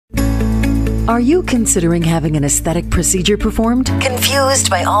Are you considering having an aesthetic procedure performed? Confused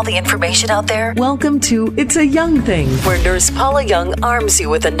by all the information out there? Welcome to It's a Young Thing, where Nurse Paula Young arms you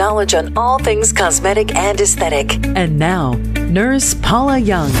with the knowledge on all things cosmetic and aesthetic. And now, Nurse Paula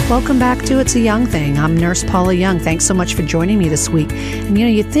Young. Welcome back to It's a Young Thing. I'm Nurse Paula Young. Thanks so much for joining me this week. And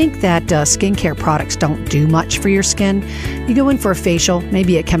you think that skincare products don't do much for your skin. You go in for a facial,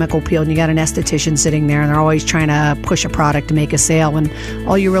 maybe a chemical peel, and you got an esthetician sitting there, and they're always trying to push a product to make a sale, and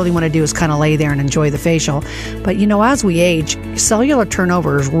all you really want to do is kind of lay there and enjoy the facial. But as we age, cellular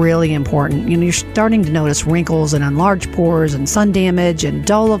turnover is really important. You're starting to notice wrinkles and enlarged pores and sun damage and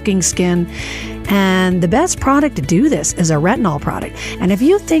dull looking skin. And the best product to do this is a retinol product. And if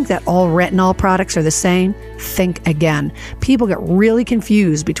you think that all retinol products are the same, think again. People get really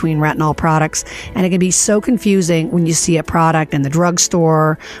confused between retinol products, and it can be so confusing when you see a product in the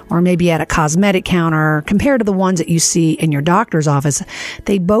drugstore or maybe at a cosmetic counter compared to the ones that you see in your doctor's office.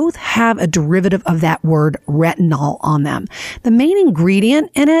 They both have a derivative of that word retinol on them. The main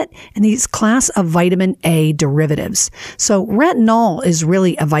ingredient in it and these class of vitamin A derivatives. So retinol is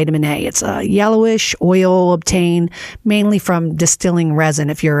really a vitamin A. It's a yellowish oil obtained mainly from distilling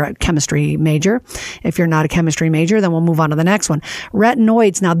resin if you're a chemistry major. If you're not a chemistry major, then we'll move on to the next one.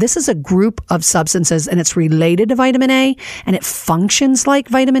 Retinoids. Now, this is a group of substances and it's related to vitamin A and it functions like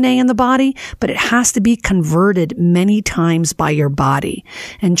vitamin A in the body, but it has to be converted many times by your body.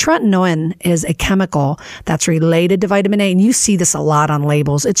 And tretinoin is a chemical that's related to vitamin A, and you see this a lot on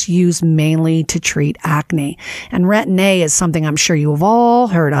labels. It's used mainly to treat acne. And Retin A is something I'm sure you have all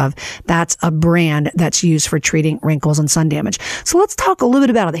heard of. That's a brand that's used for treating wrinkles and sun damage. So let's talk a little bit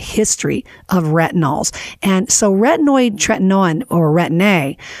about the history of retinols. And so tretinoin, or Retin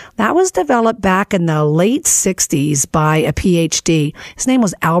A, that was developed back in the late 60s by a PhD. His name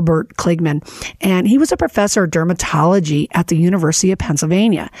was Albert Kligman, and he was a professor of dermatology at the University of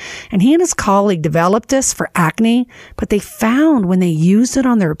Pennsylvania. And he and his colleague developed this for acne, but they found when they used it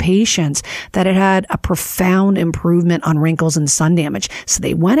on their patients that it had a profound improvement on wrinkles and sun damage. So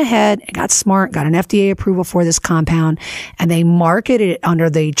they went ahead and got smart, got an FDA approval for this compound, and they marketed it under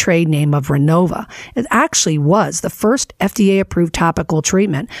the trade name of Renova. It actually was the first FDA-approved topical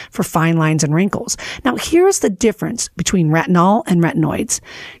treatment for fine lines and wrinkles. Now, here's the difference between retinol and retinoids.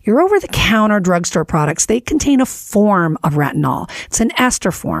 Your over-the-counter drugstore products, they contain a form of retinol. It's an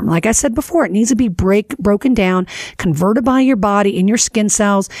ester form. Like I said before, it needs to be broken down, converted by your body in your skin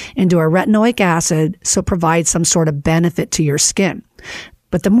cells into a retinoic acid, so it provides some sort of benefit to your skin.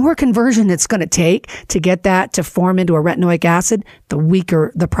 But the more conversion it's going to take to get that to form into a retinoic acid, the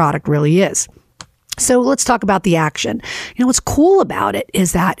weaker the product really is. So let's talk about the action. What's cool about it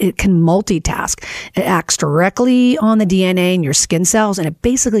is that it can multitask. It acts directly on the DNA in your skin cells, and it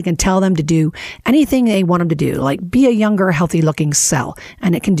basically can tell them to do anything they want them to do, like be a younger, healthy-looking cell,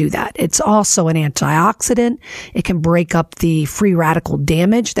 and it can do that. It's also an antioxidant. It can break up the free radical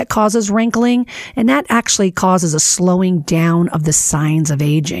damage that causes wrinkling, and that actually causes a slowing down of the signs of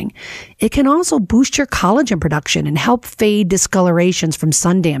aging. It can also boost your collagen production and help fade discolorations from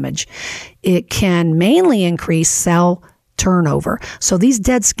sun damage. It can mainly increase cell turnover. So these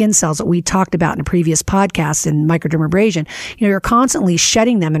dead skin cells that we talked about in a previous podcast in microdermabrasion, you're constantly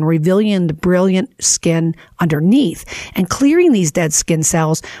shedding them and revealing the brilliant skin underneath and clearing these dead skin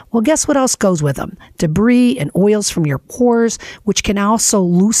cells. Well, guess what else goes with them? Debris and oils from your pores, which can also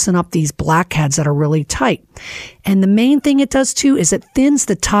loosen up these blackheads that are really tight. And the main thing it does too is it thins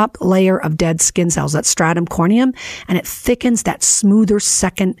the top layer of dead skin cells, that stratum corneum, and it thickens that smoother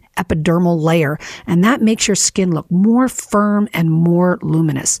second epidermal layer. And that makes your skin look more firm and more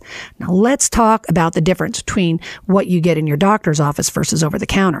luminous. Now let's talk about the difference between what you get in your doctor's office versus over the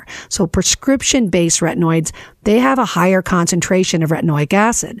counter. So prescription-based retinoids, they have a higher concentration of retinoic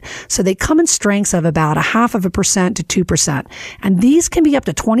acid. So they come in strengths of about 0.5% to 2%. And these can be up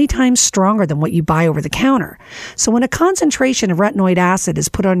to 20 times stronger than what you buy over the counter. So when a concentration of retinoic acid is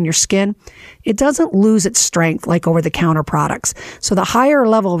put on your skin, it doesn't lose its strength like over-the-counter products. So the higher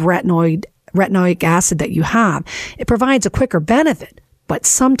level of retinoic acid that you have, it provides a quicker benefit, but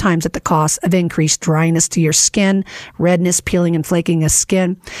sometimes at the cost of increased dryness to your skin, redness, peeling and flaking of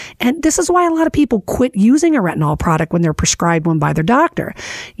skin. And this is why a lot of people quit using a retinol product when they're prescribed one by their doctor.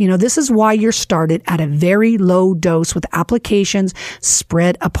 This is why you're started at a very low dose with applications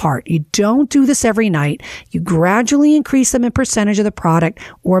spread apart. You don't do this every night. You gradually increase them in percentage of the product,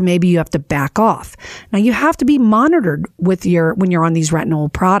 or maybe you have to back off. Now, you have to be monitored when you're on these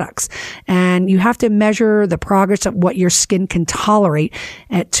retinol products, and you have to measure the progress of what your skin can tolerate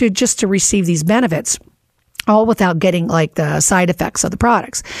to receive these benefits. all without getting like the side effects of the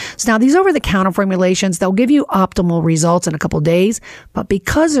products. So now these over-the-counter formulations, they'll give you optimal results in a couple of days, but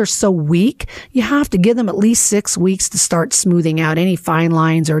because they're so weak, you have to give them at least 6 weeks to start smoothing out any fine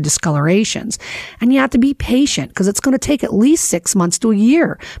lines or discolorations. And you have to be patient because it's going to take at least 6 months to a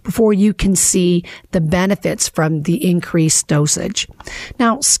year before you can see the benefits from the increased dosage.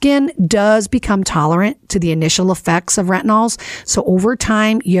 Now, skin does become tolerant to the initial effects of retinols. So over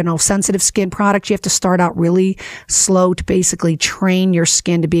time, sensitive skin products, you have to start out really slow to basically train your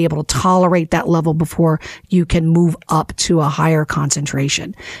skin to be able to tolerate that level before you can move up to a higher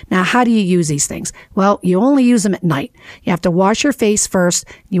concentration. Now, how do you use these things? Well, you only use them at night. You have to wash your face first.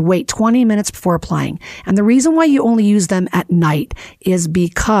 You wait 20 minutes before applying. And the reason why you only use them at night is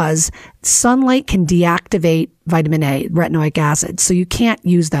because sunlight can deactivate vitamin A, retinoic acid, so you can't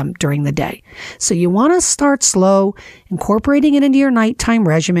use them during the day. So you want to start slow, incorporating it into your nighttime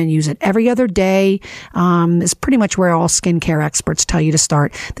regimen. Use it every other day is pretty much where all skincare experts tell you to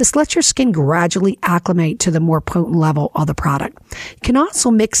start. This lets your skin gradually acclimate to the more potent level of the product. You can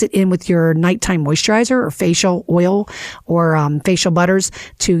also mix it in with your nighttime moisturizer or facial oil or facial butters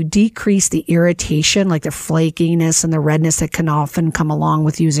to decrease the irritation, like the flakiness and the redness that can often come along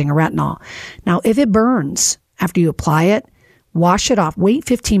with using a retinol. Now, if it burns after you apply it, wash it off. Wait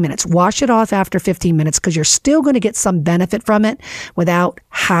 15 minutes. Wash it off after 15 minutes because you're still going to get some benefit from it without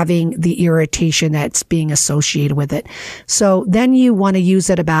having the irritation that's being associated with it. So then you want to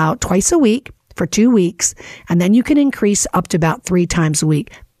use it about twice a week for 2 weeks, and then you can increase up to about 3 times a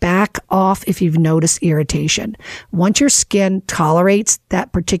week. Back off if you've noticed irritation. Once your skin tolerates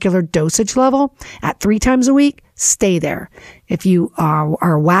that particular dosage level at 3 times a week, stay there. If you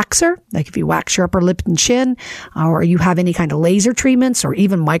are a waxer, like if you wax your upper lip and chin, or you have any kind of laser treatments or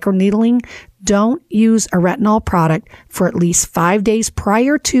even microneedling, don't use a retinol product for at least 5 days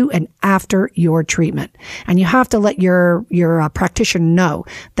prior to and after your treatment. And you have to let your practitioner know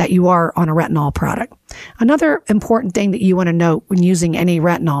that you are on a retinol product. Another important thing that you want to note when using any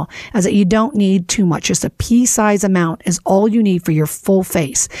retinol is that you don't need too much. Just a pea-size amount is all you need for your full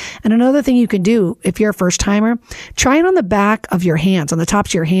face. And another thing you can do if you're a first-timer, try it on the back of your hands, on the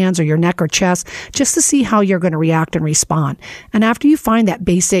tops of your hands or your neck or chest, just to see how you're going to react and respond. And after you find that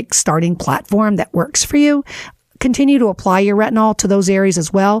basic starting platform that works for you, continue to apply your retinol to those areas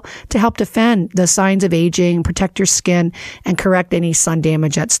as well to help defend the signs of aging, protect your skin, and correct any sun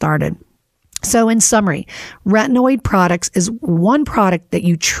damage that started. So in summary, retinoid products is one product that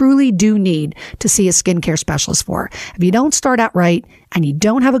you truly do need to see a skincare specialist for. If you don't start out right and you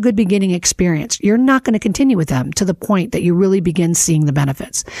don't have a good beginning experience, you're not going to continue with them to the point that you really begin seeing the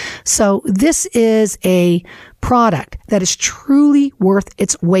benefits. So this is a product that is truly worth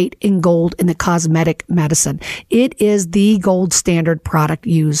its weight in gold in the cosmetic medicine. It is the gold standard product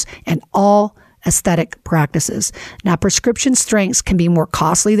used in all aesthetic practices. Now, prescription strengths can be more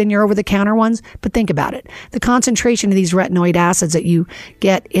costly than your over-the-counter ones, but think about it. The concentration of these retinoid acids that you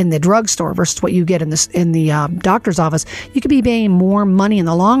get in the drugstore versus what you get in the doctor's office, you could be paying more money in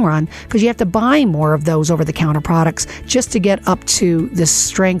the long run because you have to buy more of those over-the-counter products just to get up to the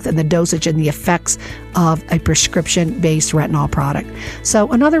strength and the dosage and the effects of a prescription-based retinol product.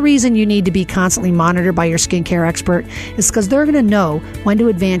 So another reason you need to be constantly monitored by your skincare expert is because they're going to know when to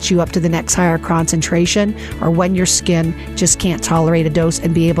advance you up to the next higher concentration or when your skin just can't tolerate a dose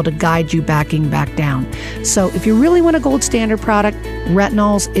and be able to guide you back down. So if you really want a gold standard product,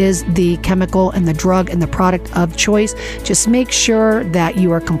 retinols is the chemical and the drug and the product of choice. Just make sure that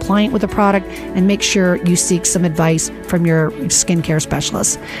you are compliant with the product and make sure you seek some advice from your skincare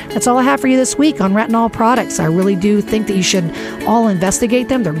specialist. That's all I have for you this week on retinol products. I really do think that you should all investigate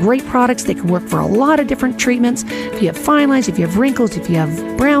them. They're great products. They can work for a lot of different treatments. If you have fine lines, if you have wrinkles, if you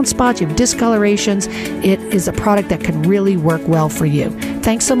have brown spots, you have discolorations, it is a product that can really work well for you.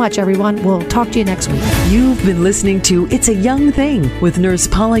 Thanks so much, everyone. We'll talk to you next week. You've been listening to It's a Young Thing with Nurse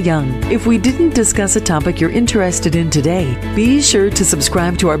Paula Young. If we didn't discuss a topic you're interested in today, be sure to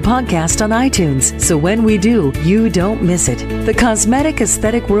subscribe to our podcast on iTunes so when we do, you don't miss it. The cosmetic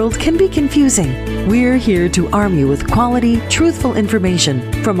aesthetic world can be confusing. We're here to arm you with quality, truthful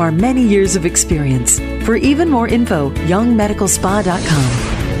information from our many years of experience. For even more info,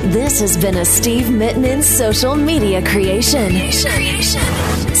 youngmedicalspa.com. This has been a Steve Mittinen social media creation.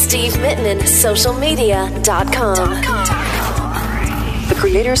 Steve Mittinen, socialmedia.com. The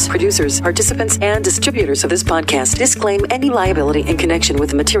creators, producers, participants, and distributors of this podcast disclaim any liability in connection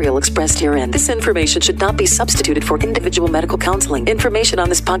with the material expressed herein. This information should not be substituted for individual medical counseling. Information on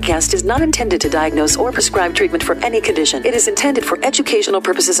this podcast is not intended to diagnose or prescribe treatment for any condition. It is intended for educational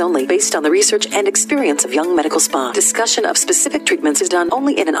purposes only, based on the research and experience of Young Medical Spa. Discussion of specific treatments is done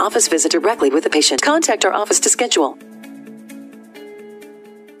only in an office visit directly with the patient. Contact our office to schedule.